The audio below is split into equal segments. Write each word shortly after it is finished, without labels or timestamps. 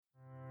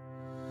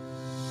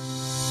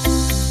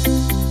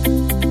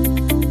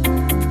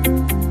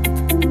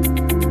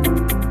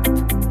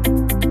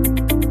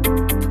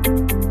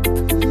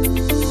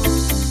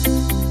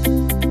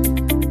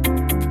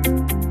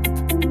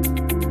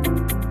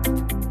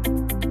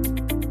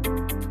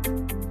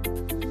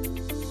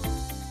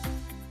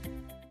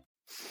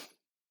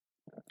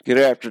Good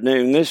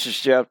afternoon. This is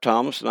Jeff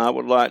Thomas, and I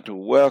would like to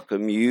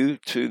welcome you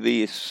to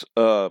this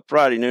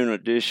Friday noon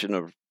edition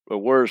of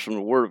Words from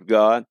the Word of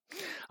God.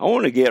 I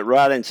want to get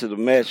right into the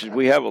message.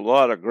 We have a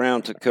lot of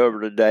ground to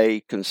cover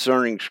today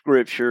concerning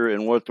Scripture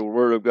and what the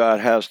Word of God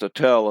has to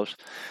tell us.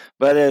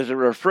 But as a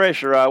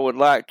refresher, I would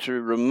like to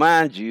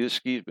remind you,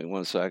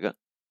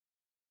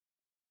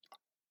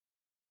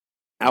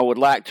 I would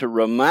like to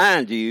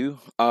remind you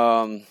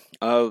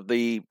of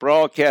the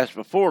broadcast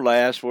before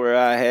last where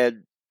I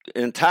had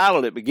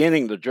entitled it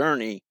Beginning the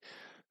Journey,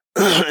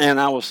 and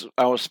I was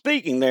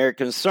speaking there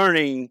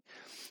concerning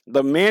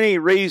the many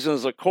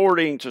reasons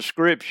according to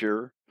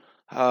Scripture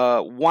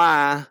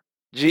why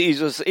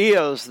Jesus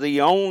is the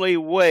only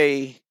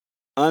way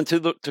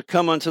to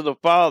come unto the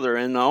Father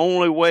and the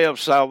only way of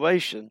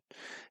salvation.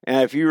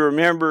 And if you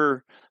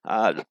remember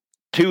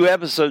 2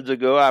 episodes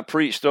ago, I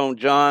preached on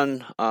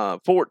John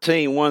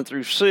 14, 1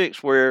 through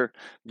 6, where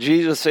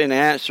Jesus, in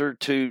answer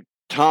to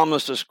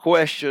Thomas's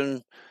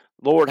question,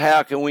 Lord,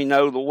 how can we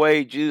know the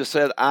way? Jesus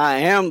said, I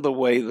am the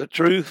way, the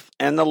truth,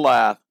 and the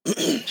life.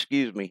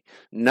 Excuse me.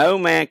 No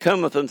man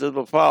cometh unto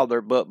the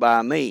Father but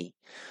by me.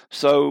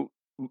 So,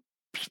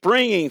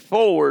 springing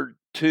forward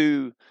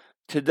to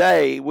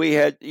today, we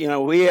had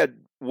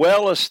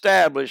well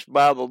established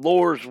by the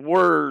Lord's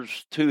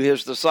words to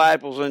his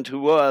disciples and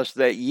to us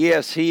that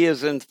yes, he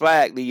is in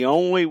fact the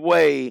only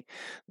way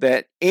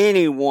that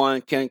anyone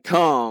can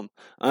come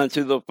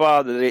unto the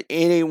Father, that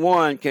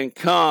anyone can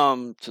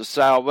come to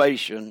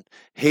salvation.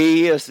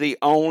 He is the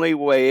only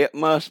way. It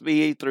must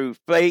be through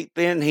faith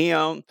in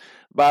him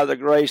by the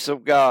grace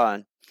of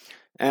God.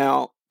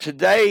 Now,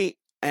 today,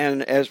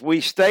 and as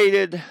we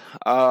stated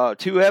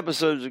 2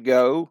 episodes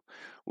ago,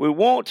 we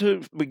want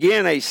to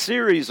begin a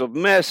series of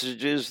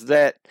messages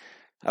that,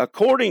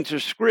 according to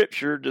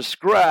Scripture,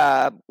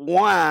 describe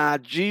why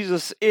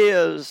Jesus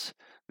is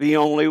the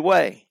only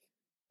way.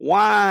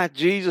 Why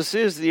Jesus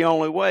is the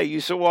only way.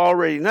 You so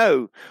already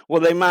know.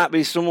 Well, there might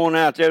be someone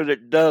out there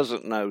that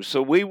doesn't know.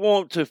 So we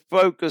want to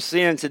focus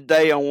in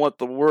today on what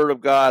the Word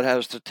of God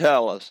has to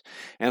tell us.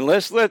 And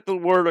let's let the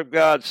Word of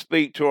God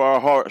speak to our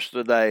hearts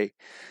today.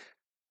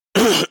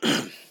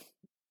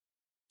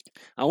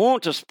 I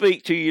want to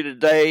speak to you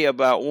today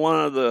about one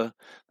of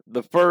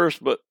the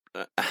first, but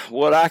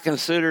what I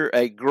consider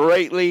a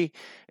greatly,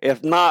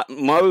 if not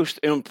most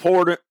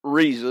important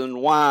reason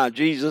why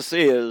Jesus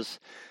is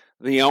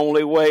the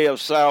only way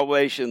of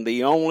salvation,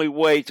 the only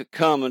way to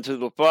come into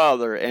the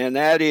Father, and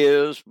that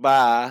is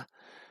by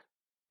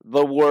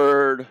the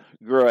word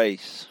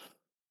grace.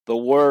 The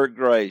word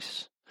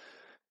grace.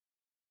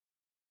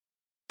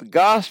 The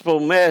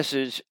gospel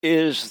message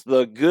is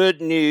the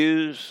good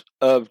news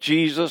of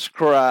Jesus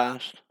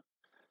Christ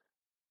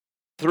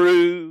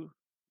through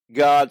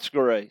God's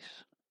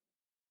grace.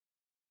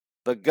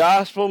 The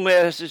gospel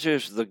message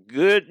is the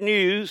good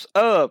news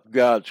of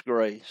God's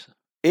grace.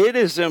 It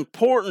is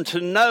important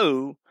to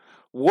know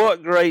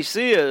what grace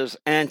is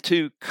and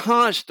to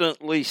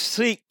constantly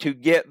seek to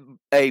get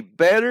a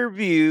better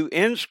view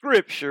in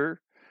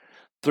Scripture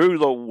through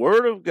the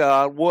Word of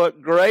God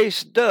what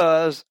grace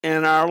does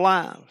in our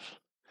lives.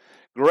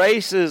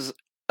 Grace is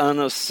an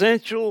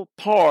essential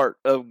part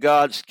of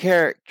God's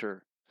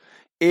character.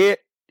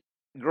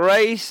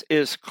 Grace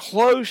is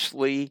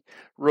closely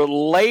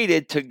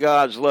related to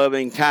God's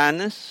loving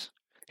kindness,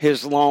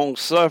 his long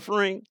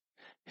suffering,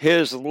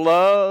 his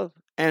love,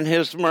 and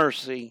his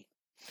mercy.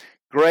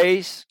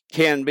 Grace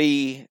can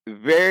be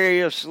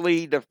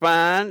variously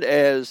defined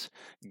as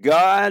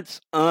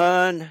God's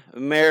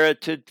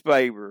unmerited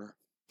favor,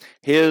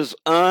 his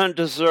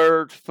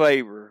undeserved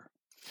favor.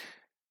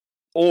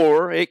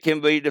 Or it can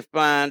be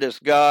defined as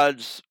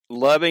God's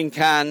loving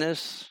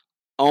kindness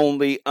on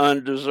the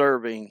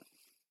undeserving.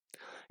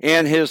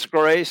 In his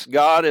grace,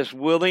 God is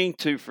willing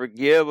to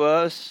forgive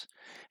us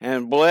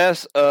and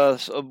bless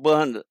us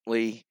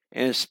abundantly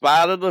in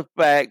spite of the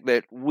fact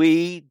that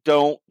we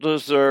don't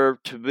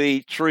deserve to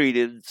be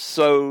treated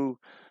so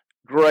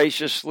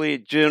graciously,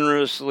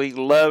 generously,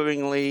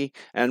 lovingly,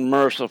 and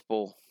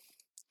merciful.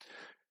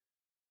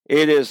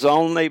 It is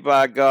only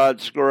by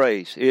God's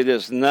grace. It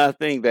is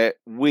nothing that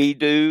we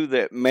do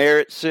that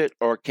merits it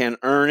or can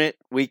earn it.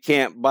 We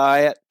can't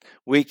buy it.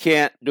 We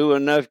can't do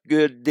enough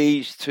good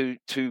deeds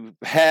to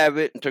have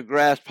it and to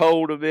grasp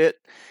hold of it.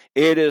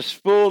 It is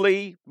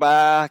fully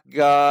by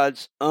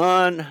God's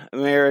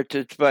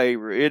unmerited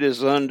favor. It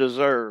is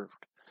undeserved.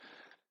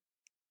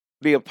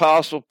 The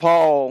Apostle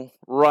Paul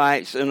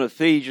writes in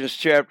Ephesians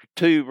chapter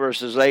 2,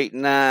 verses 8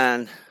 and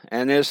 9,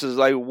 and this is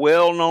a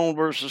well-known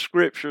verse of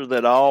Scripture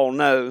that all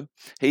know.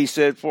 He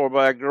said, For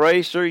by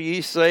grace are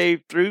ye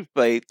saved through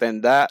faith,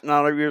 and that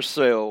not of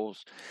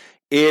yourselves.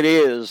 It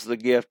is the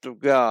gift of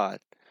God,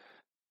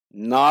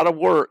 not of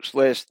works,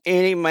 lest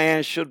any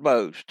man should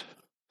boast.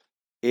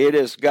 It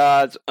is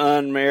God's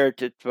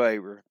unmerited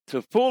favor.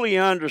 To fully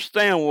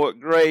understand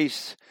what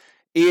grace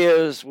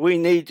is, we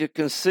need to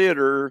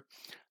consider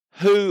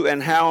who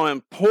and how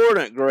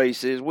important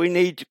grace is. We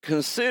need to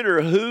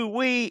consider who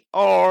we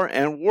are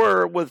and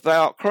were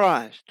without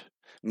Christ.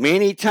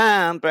 Many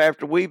times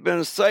after we've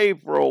been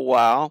saved for a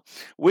while,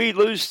 we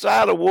lose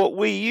sight of what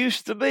we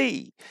used to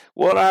be,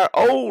 what our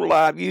old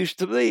life used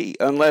to be,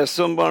 unless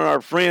some of our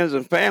friends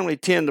and family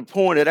tend to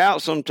point it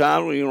out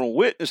sometimes when you don't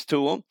witness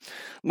to them.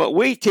 But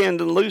we tend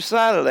to lose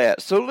sight of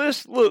that. So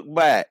let's look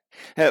back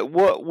at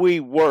what we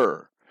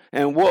were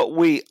and what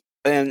we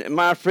and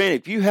my friend,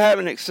 if you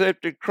haven't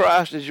accepted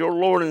Christ as your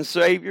Lord and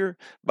Savior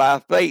by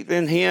faith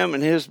in Him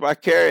and His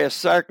vicarious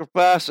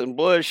sacrifice and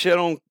blood shed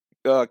on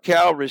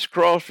Calvary's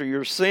cross for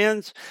your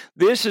sins,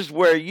 this is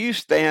where you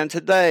stand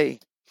today.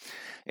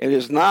 It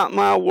is not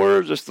my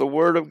words, it's the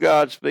Word of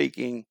God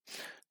speaking.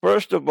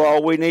 First of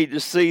all, we need to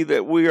see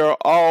that we are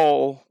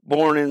all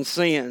born in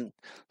sin.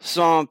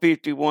 Psalm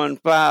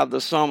 51:5, the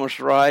psalmist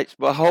writes,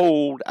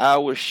 "Behold, I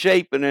was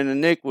shapen in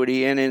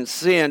iniquity, and in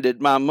sin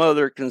did my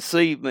mother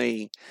conceive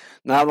me."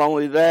 Not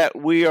only that,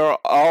 we are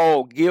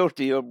all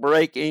guilty of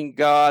breaking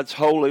God's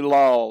holy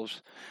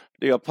laws.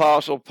 The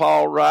Apostle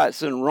Paul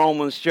writes in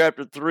Romans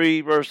chapter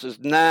 3, verses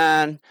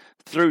 9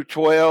 through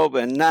 12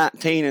 and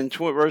 19 and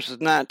verses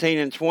 19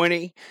 and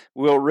 20.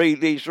 We'll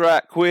read these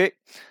right quick.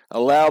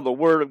 Allow the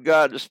Word of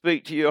God to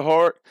speak to your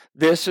heart.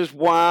 This is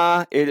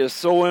why it is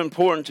so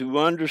important to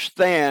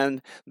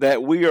understand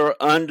that we are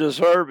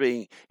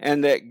undeserving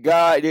and that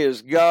God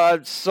is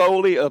God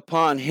solely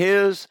upon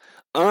His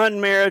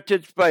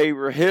unmerited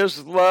favor.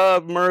 His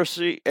love,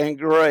 mercy, and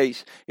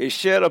grace is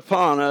shed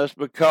upon us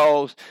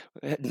because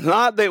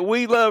not that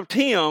we loved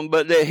Him,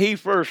 but that He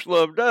first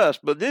loved us.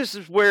 But this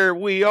is where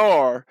we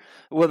are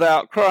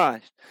without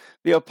Christ.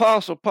 The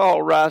Apostle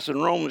Paul writes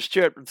in Romans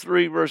chapter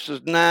 3,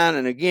 verses 9,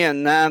 and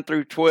again 9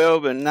 through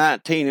 12 and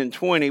 19 and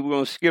 20. We're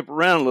going to skip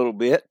around a little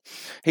bit.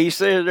 He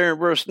says there in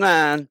verse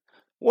 9,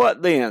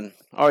 "What then?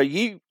 Are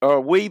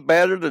we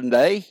better than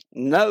they?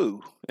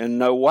 No, in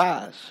no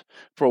wise.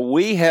 For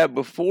we have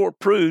before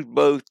proved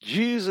both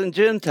Jews and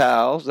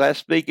Gentiles," that's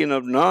speaking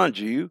of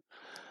non-Jew,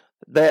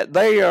 "that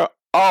they are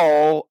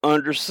all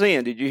under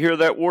sin." Did you hear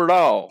that word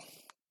all?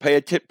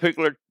 Pay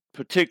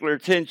particular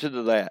attention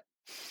to that.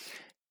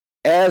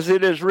 "As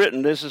it is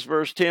written," this is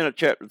verse 10 of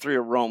chapter 3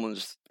 of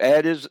Romans,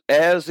 "as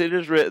it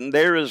is written,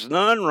 there is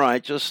none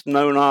righteous,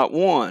 no, not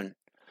one."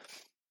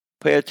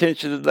 Pay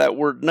attention to that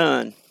word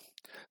none.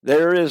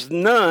 "There is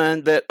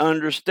none that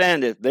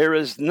understandeth. There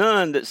is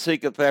none that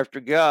seeketh after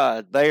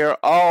God. They are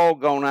all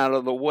gone out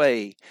of the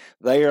way.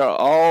 They are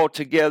all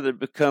together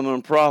become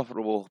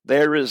unprofitable.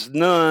 There is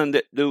none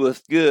that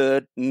doeth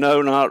good,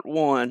 no, not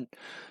one."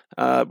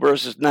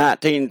 Verses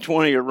 19 and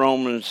 20 of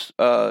Romans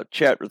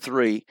chapter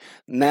 3.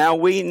 "Now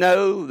we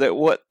know that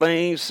what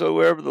things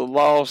soever the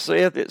law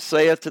saith, it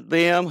saith to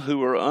them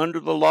who are under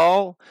the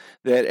law,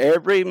 that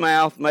every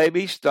mouth may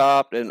be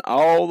stopped, and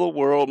all the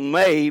world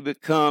may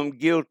become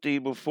guilty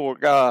before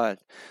God.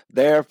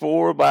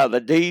 Therefore, by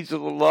the deeds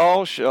of the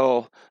law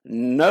shall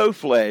no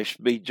flesh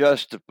be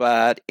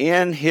justified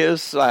in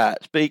His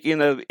sight."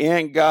 Speaking of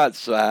in God's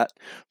sight,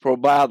 "for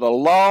by the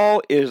law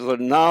is the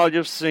knowledge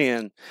of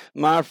sin."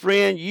 My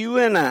friend, you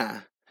and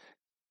I,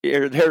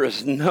 there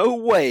is no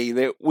way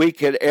that we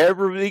could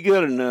ever be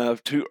good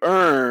enough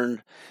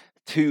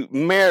to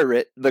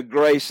merit the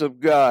grace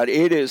of God.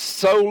 It is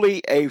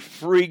solely a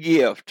free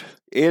gift.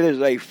 It is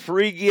a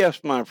free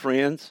gift, my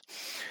friends.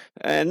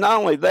 And not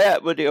only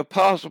that, but the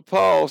Apostle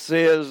Paul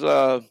says,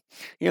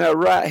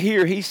 right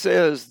here, he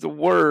says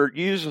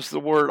uses the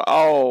word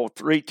all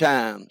 3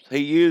 times. He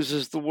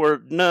uses the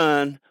word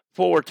none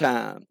 4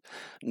 times.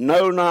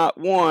 No, not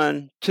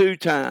one 2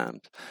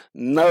 times.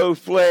 No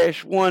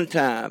flesh 1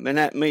 time. And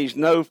that means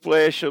no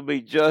flesh shall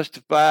be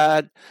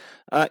justified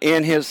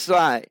in His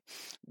sight.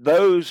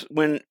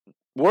 When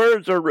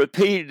words are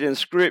repeated in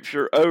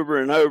Scripture over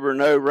and over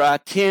and over, I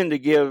tend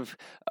to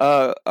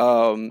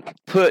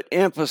put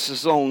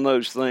emphasis on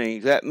those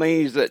things. That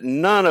means that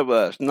none of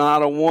us,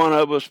 not a one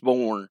of us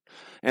born.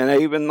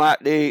 And even like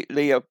the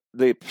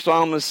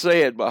psalmist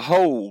said,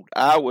 "Behold,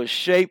 I was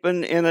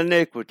shapen in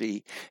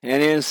iniquity,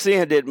 and in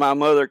sin did my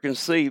mother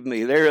conceive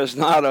me." There is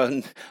not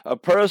a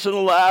person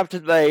alive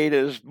today that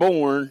is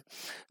born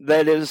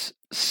that is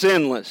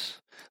sinless.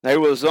 There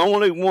was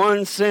only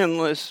one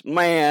sinless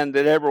man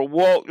that ever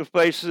walked the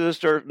face of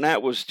this earth, and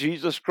that was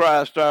Jesus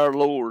Christ our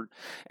Lord.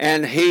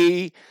 And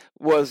He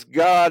was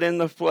God in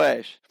the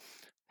flesh.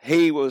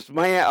 He was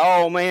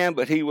all man,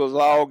 but He was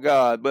all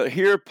God. But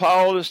here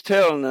Paul is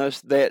telling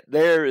us that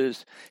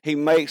he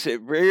makes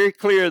it very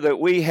clear that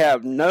we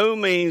have no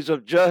means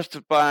of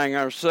justifying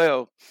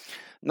ourselves.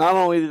 Not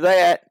only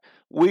that,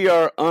 we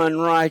are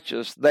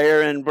unrighteous.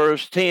 There in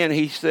verse 10,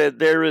 he said,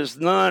 "There is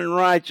none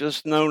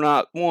righteous, no,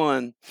 not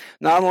one."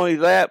 Not only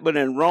that, but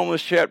in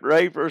Romans chapter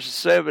 8, verses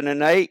 7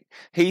 and 8,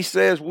 he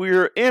says we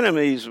are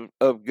enemies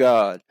of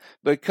God.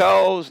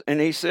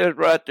 And he says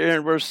right there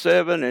in verse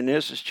 7, and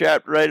this is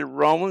chapter 8 of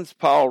Romans,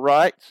 Paul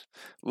writes,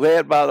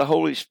 led by the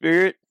Holy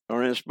Spirit,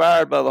 or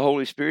inspired by the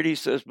Holy Spirit, he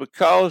says,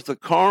 "Because the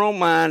carnal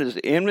mind is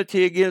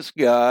enmity against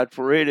God,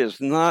 for it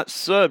is not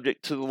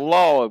subject to the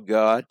law of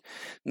God,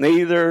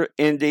 neither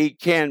indeed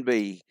can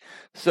be.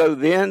 So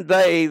then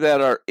they that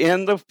are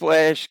in the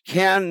flesh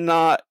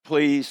cannot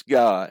please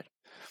God."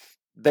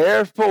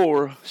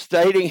 Therefore,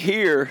 stating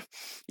here,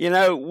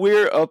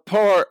 we're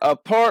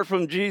apart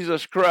from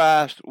Jesus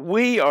Christ,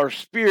 we are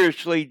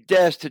spiritually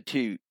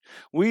destitute.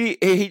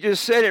 He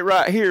just said it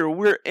right here.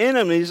 We're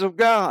enemies of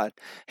God.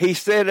 He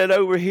said it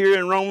over here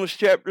in Romans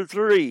chapter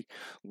 3.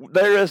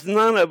 There is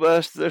none of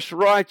us that's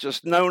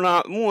righteous, no,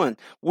 not one.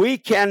 We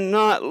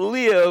cannot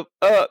live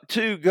up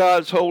to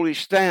God's holy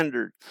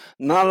standard.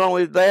 Not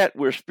only that,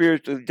 we're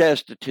spiritually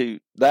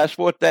destitute. That's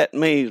what that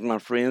means, my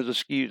friends.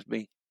 Excuse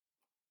me.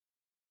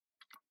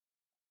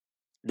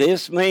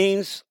 This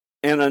means,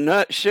 in a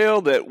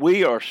nutshell, that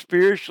we are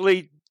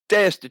spiritually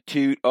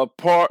destitute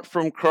apart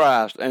from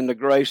Christ and the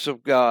grace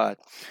of God.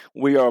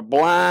 We are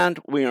blind,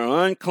 we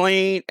are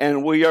unclean,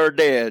 and we are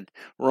dead.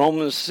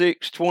 Romans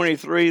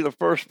 6:23, the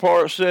first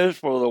part says,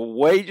 "For the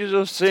wages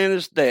of sin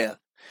is death."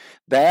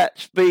 That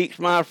speaks,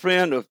 my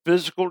friend, of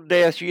physical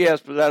death,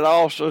 yes, but that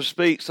also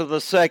speaks of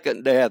the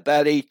second death,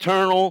 that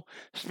eternal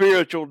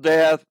spiritual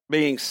death,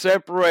 being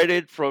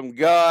separated from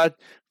God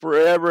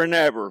forever and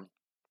ever,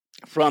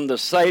 from the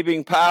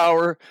saving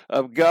power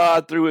of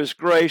God through His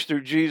grace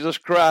through Jesus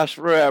Christ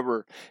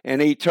forever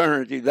and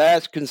eternity.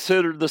 That's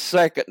considered the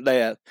second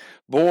death.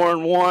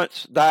 Born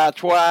once, die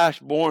twice.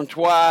 Born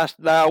twice,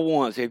 die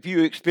once. If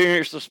you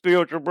experience the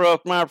spiritual birth,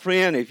 my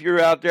friend, if you're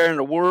out there in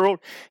the world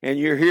and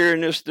you're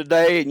hearing this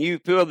today and you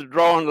feel the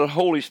drawing of the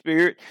Holy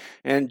Spirit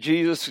and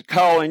Jesus is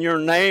calling your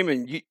name,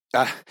 and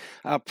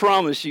I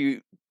promise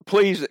you,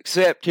 please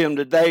accept Him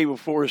today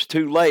before it's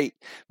too late,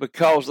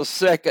 because the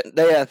second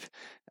death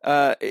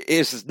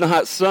is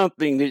not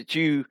something that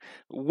you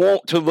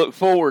want to look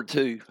forward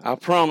to, I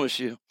promise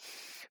you.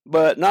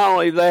 But not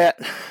only that,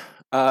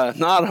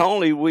 not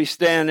only we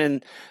stand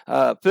in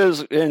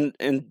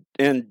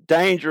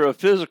danger of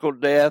physical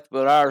death,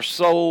 but our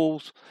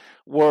souls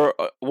were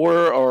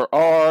or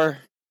are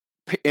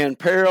in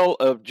peril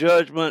of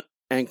judgment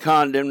and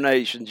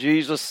condemnation.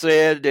 Jesus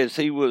said, as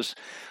He was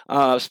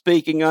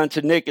speaking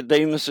unto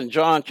Nicodemus in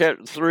John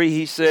chapter 3,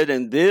 He said,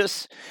 "And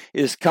this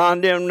is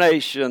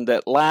condemnation,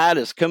 that light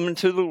is come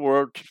into the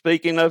world,"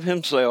 speaking of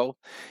Himself,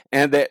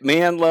 "and that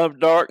men love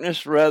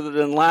darkness rather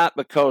than light,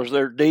 because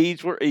their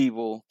deeds were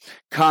evil."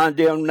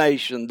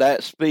 Condemnation,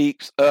 that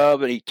speaks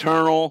of an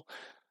eternal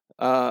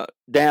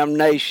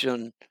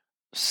damnation,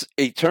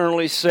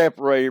 eternally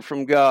separated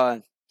from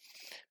God.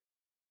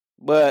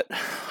 But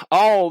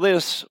all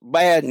this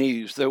bad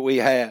news that we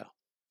have,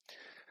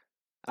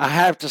 I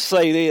have to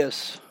say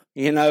this,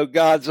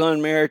 God's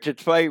unmerited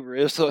favor.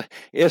 It's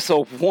a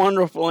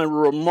wonderful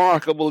and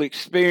remarkable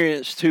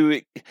experience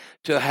to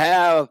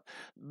have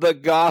the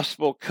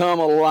gospel come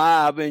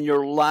alive in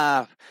your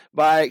life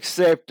by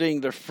accepting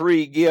the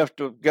free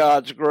gift of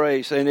God's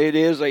grace. And it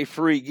is a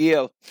free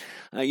gift,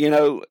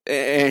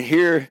 and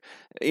here,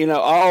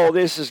 all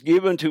this is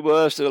given to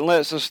us and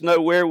lets us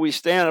know where we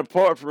stand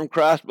apart from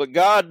Christ. But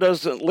God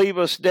doesn't leave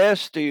us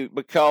destitute,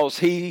 because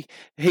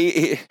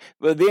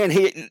but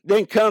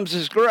then comes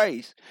His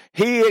grace.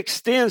 He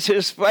extends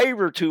His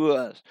favor to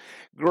us.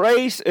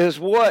 Grace is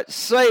what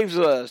saves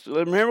us.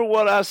 Remember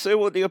what I said,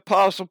 what the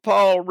Apostle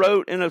Paul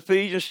wrote in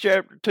Ephesians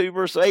chapter 2,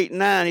 verse 8 and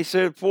 9. He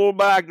said, "For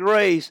by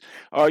grace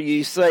are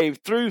ye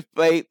saved through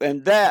faith,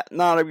 and that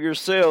not of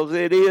yourselves.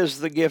 It is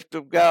the gift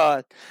of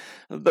God."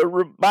 The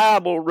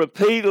Bible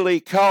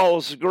repeatedly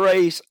calls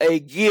grace a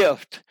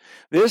gift.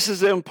 This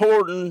is an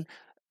important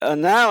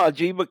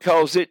analogy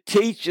because it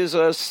teaches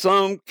us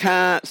some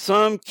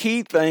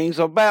key things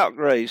about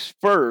grace.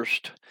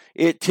 First,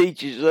 it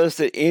teaches us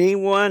that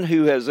anyone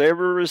who has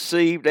ever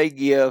received a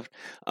gift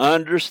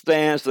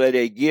understands that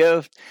a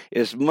gift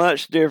is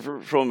much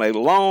different from a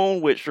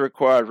loan, which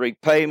requires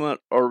repayment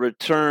or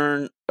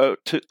return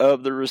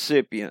of the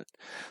recipient.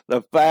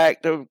 The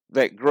fact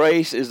that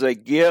grace is a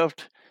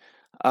gift,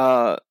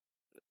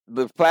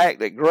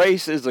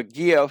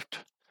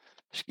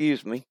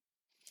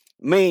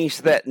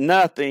 means that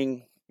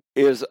nothing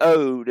is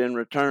owed in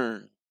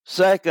return.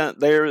 Second,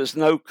 there is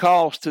no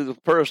cost to the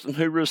person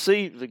who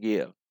receives the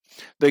gift.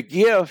 The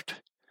gift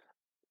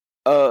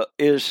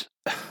is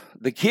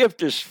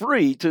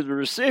free to the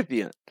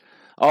recipient,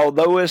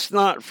 although it's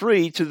not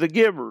free to the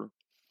giver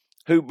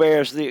who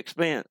bears the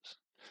expense.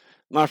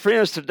 My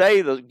friends,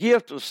 today the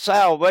gift of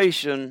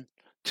salvation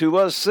to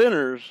us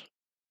sinners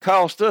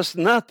cost us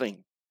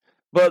nothing.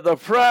 But the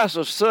price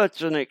of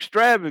such an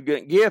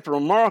extravagant gift,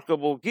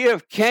 remarkable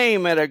gift,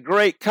 came at a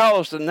great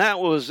cost, and that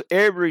was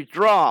every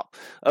drop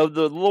of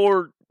the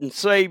Lord and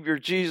Savior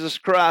Jesus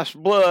Christ's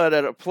blood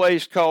at a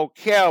place called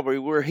Calvary,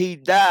 where He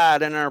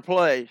died in our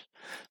place.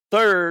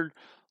 Third,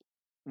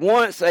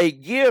 once a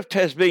gift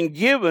has been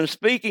given,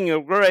 speaking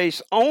of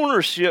grace,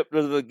 ownership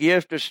of the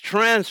gift is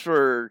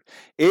transferred.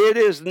 It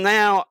is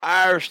now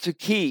ours to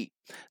keep.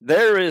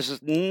 There is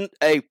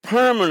a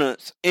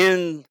permanence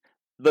in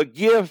the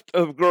gift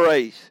of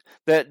grace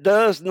that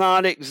does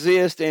not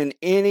exist in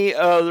any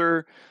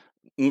other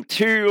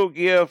material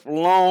gift,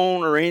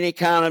 loan, or any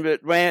kind of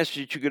advance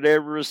that you could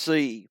ever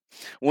receive.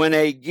 When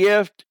a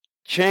gift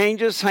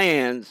changes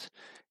hands,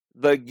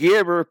 the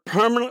giver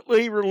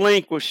permanently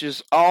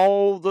relinquishes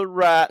all the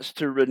rights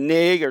to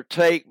renege or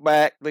take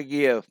back the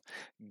gift.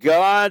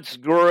 God's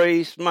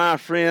grace, my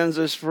friends,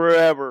 is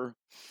forever.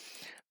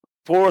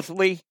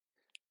 Fourthly,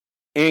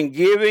 in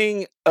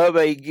giving of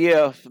a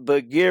gift,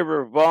 the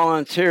giver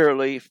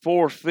voluntarily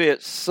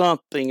forfeits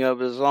something of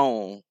his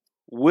own,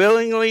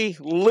 willingly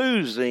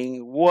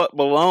losing what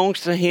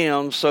belongs to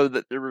him so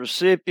that the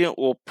recipient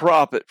will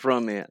profit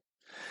from it.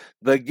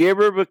 The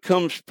giver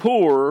becomes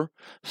poorer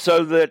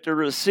so that the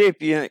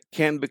recipient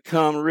can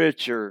become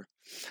richer.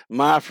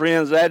 My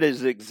friends, that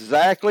is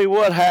exactly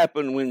what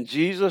happened when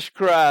Jesus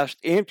Christ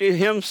emptied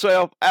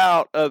himself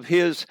out of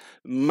his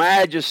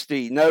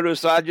majesty.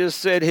 Notice I just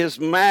said his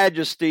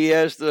majesty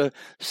as the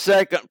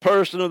second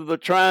person of the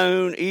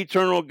triune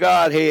eternal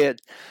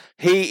Godhead.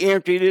 He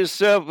emptied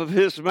himself of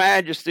his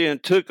majesty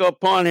and took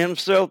upon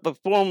himself the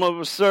form of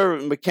a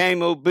servant and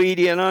became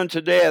obedient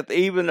unto death,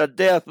 even the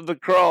death of the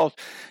cross.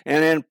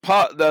 And in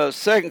the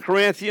 2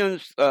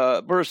 Corinthians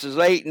verses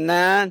 8 and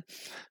 9,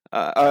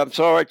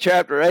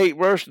 chapter 8,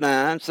 verse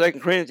 9, 2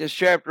 Corinthians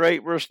chapter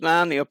 8, verse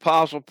 9, the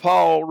Apostle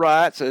Paul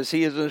writes, as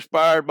he is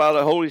inspired by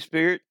the Holy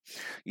Spirit,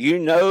 you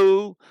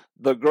know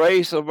the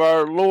grace of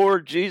our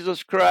Lord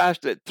Jesus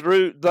Christ, that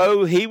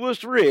though he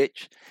was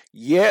rich,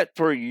 yet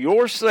for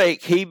your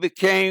sake he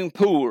became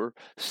poor,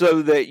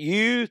 so that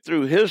you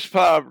through his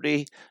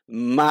poverty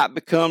might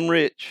become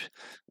rich.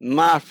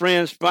 My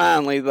friends,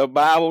 finally, the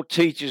Bible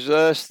teaches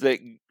us that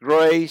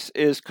grace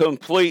is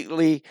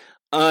completely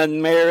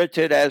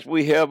unmerited, as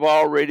we have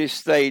already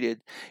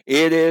stated.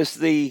 It is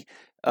the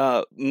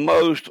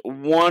most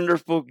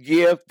wonderful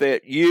gift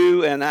that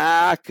you and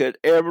I could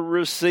ever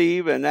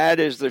receive, and that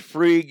is the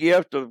free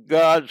gift of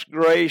God's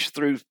grace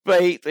through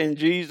faith in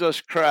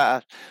Jesus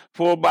Christ.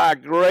 For by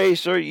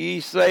grace are ye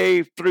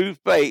saved through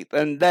faith,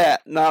 and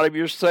that not of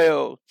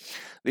yourselves.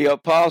 The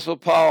Apostle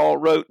Paul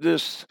wrote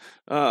this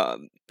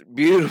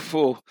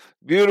beautiful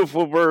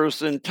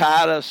verse in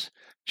Titus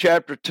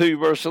chapter 2,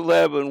 verse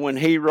 11, when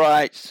he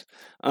writes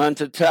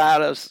unto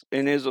Titus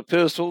in his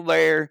epistle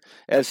there,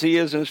 as he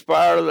is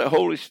inspired of the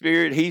Holy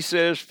Spirit, he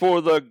says, for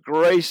the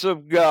grace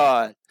of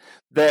God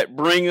that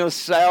bringeth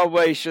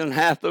salvation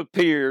hath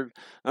appeared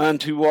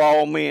unto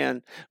all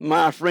men.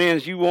 My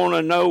friends, you want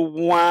to know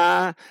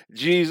why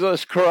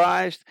Jesus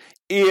Christ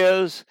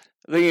is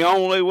the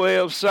only way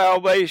of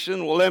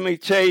salvation? Well, let me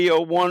tell you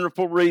a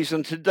wonderful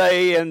reason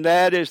today, and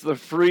that is the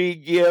free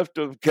gift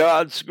of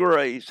God's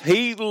grace.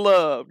 He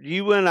loved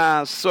you and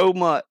I so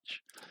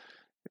much.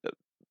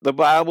 The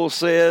Bible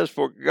says,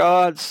 for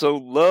God so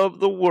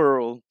loved the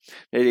world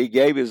that he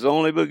gave his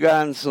only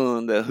begotten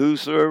Son, that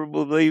whosoever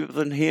believeth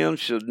in him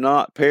should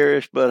not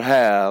perish but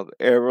have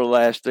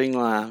everlasting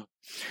life.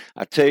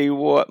 I tell you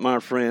what, my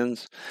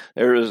friends,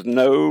 there is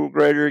no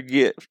greater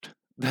gift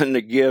than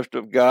the gift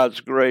of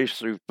God's grace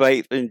through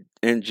faith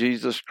in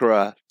Jesus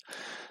Christ.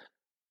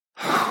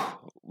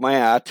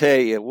 Man, I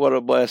tell you, what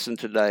a blessing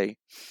today.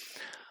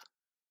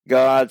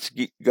 God's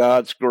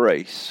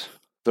grace,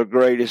 the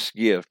greatest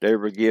gift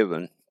ever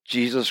given.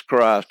 Jesus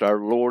Christ, our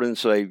Lord and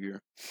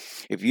Savior.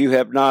 If you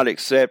have not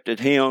accepted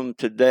him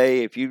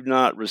today, if you've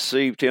not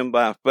received him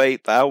by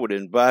faith, I would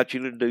invite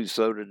you to do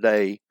so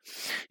today.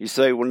 You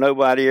say, well,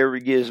 nobody ever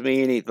gives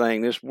me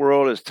anything. This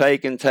world is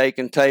taken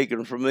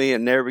from me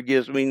and never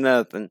gives me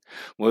nothing.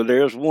 Well,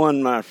 there's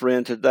one, my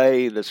friend,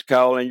 today that's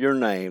calling your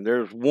name.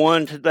 There's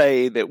one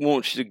today that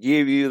wants to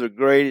give you the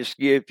greatest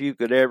gift you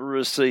could ever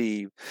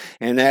receive,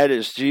 and that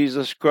is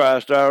Jesus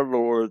Christ our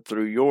Lord.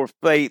 Through your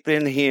faith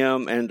in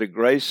him and the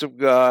grace of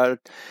God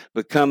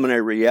becoming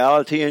a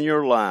reality in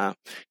your life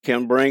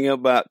can bring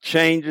about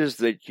changes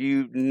that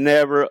you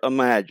never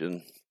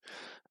imagined.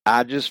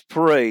 I just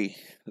pray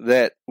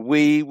that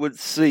we would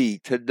see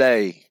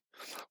today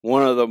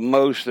one of the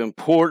most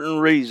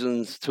important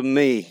reasons to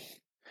me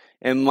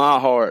in my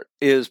heart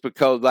is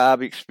because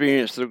I've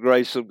experienced the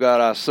grace of God.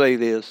 I say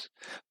this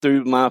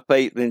through my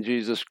faith in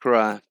Jesus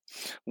Christ.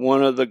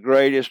 One of the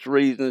greatest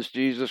reasons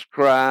Jesus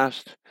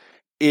Christ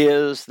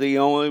is the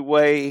only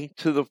way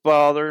to the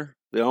Father.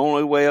 The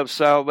only way of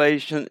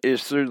salvation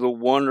is through the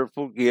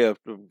wonderful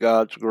gift of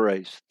God's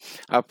grace.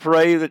 I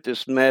pray that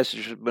this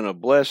message has been a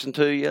blessing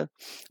to you.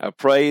 I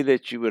pray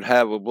that you would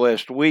have a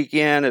blessed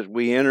weekend as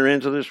we enter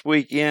into this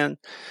weekend.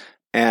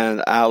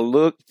 And I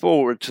look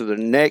forward to the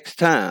next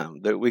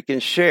time that we can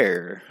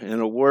share in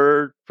a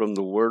word from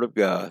the Word of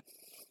God.